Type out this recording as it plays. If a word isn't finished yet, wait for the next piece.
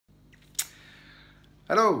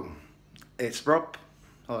Hello, it's Rob.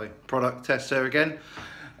 Hi, product tester again.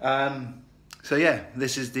 So yeah,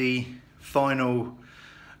 this is the final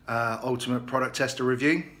ultimate product tester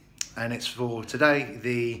review, and it's for today,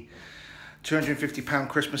 the £250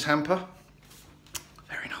 Christmas hamper.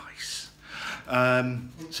 Very nice.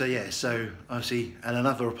 So yeah, so obviously, and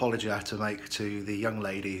another apology I have to make to the young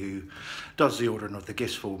lady who does the ordering of the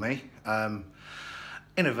gifts for me.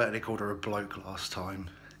 Inadvertently called her a bloke last time.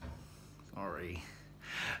 Sorry.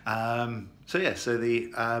 So yeah, so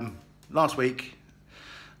the last week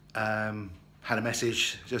had a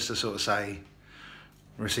message just to sort of say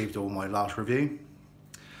received all my last review,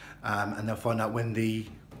 and they'll find out when the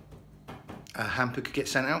hamper could get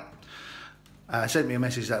sent out. Sent me a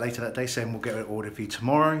message later that day saying we'll get it ordered for you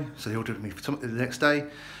tomorrow. So they ordered me for the next day,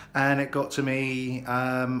 and it got to me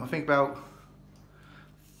I think about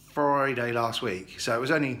Friday last week. So it was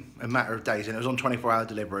only a matter of days, and it was on 24-hour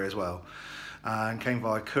delivery as well. And came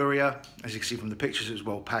via courier. As you can see from the pictures, it was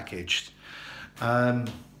well packaged. The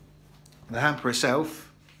hamper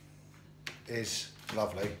itself is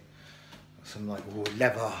lovely. Some like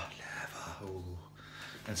leather,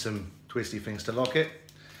 and some twisty things to lock it.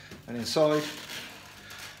 And inside,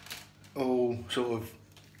 all sort of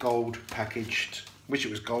gold packaged. Wish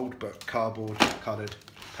it was gold, but cardboard coloured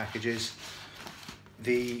packages.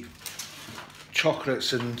 The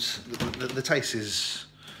chocolates and the taste is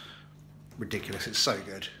ridiculous. It's so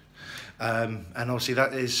good, and obviously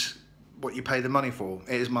that is what you pay the money for.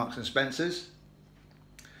 It is Marks and Spencer's,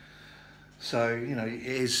 so you know it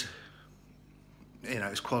is,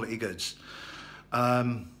 it's quality goods.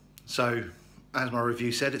 So as my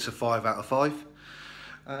review said, it's a 5 out of 5,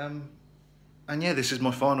 and yeah, this is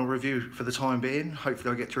my final review for the time being. Hopefully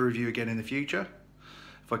I'll get to review again in the future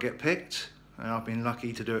if I get picked, and I've been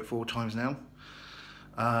lucky to do it 4 times now.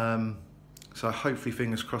 So hopefully,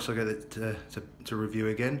 fingers crossed, I'll get it to review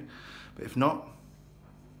again. But if not,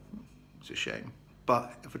 it's a shame.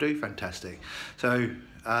 But if I do, fantastic. So,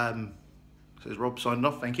 so it's Rob signing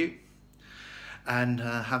off, thank you. And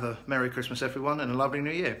have a Merry Christmas, everyone, and a lovely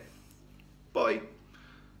New Year. Bye.